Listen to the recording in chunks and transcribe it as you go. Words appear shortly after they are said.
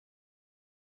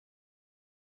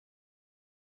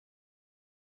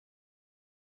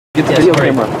Get the video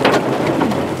camera.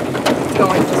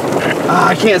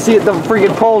 I can't see it. The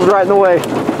freaking pole's right in the way.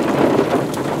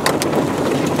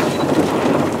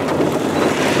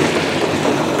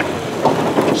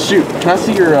 Shoot, can I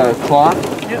see your cloth?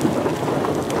 Yep.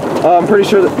 I'm pretty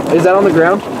sure that, is that on the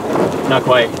ground? Not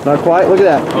quite. Not quite? Look at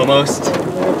that. Almost.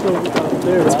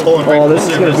 It's pulling right. Oh, this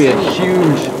is going to be a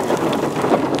huge...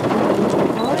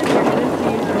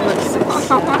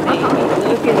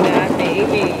 Look at that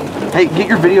baby. Hey, get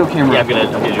your video camera. Yeah, I'm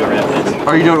gonna do a wrap this.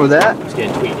 Are you doing it with that? I'm just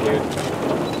gonna tweet here.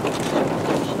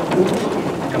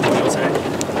 Come on, outside.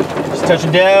 Just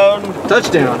touching down.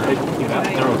 Touchdown.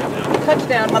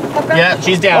 Touchdown, motherfucker. Yeah,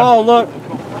 she's down. Oh, look.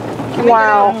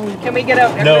 Wow. Can we get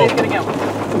out? Everybody's gonna go.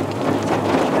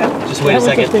 Just wait a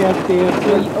second.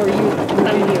 Or you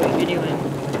you're doing.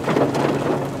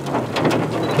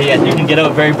 Okay, yeah, you can get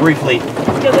out very briefly.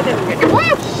 Still with it.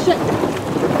 Oh, shit.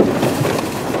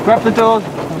 Grab the dog.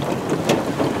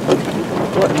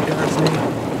 What in God's name?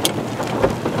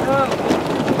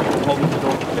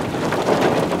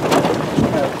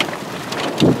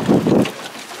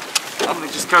 I'm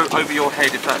gonna just go over your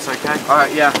head if that's okay.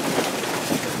 Alright, yeah.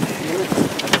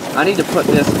 I need to put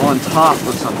this on top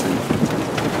of something.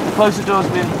 Close the doors,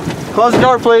 man. Close the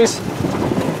door, please.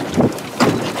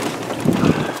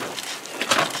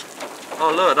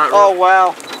 Oh look, that. Oh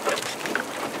wow.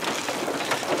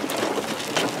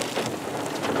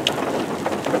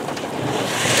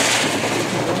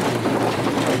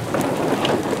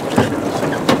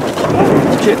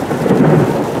 Shit.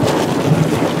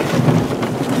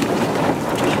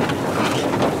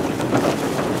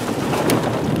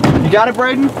 You got it,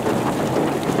 Braden?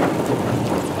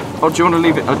 Oh, do you want to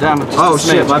leave it down? Oh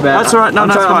shit, my bad. That's alright. No,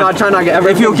 that's fine. I'm not trying to get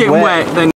everything If you're getting wet, then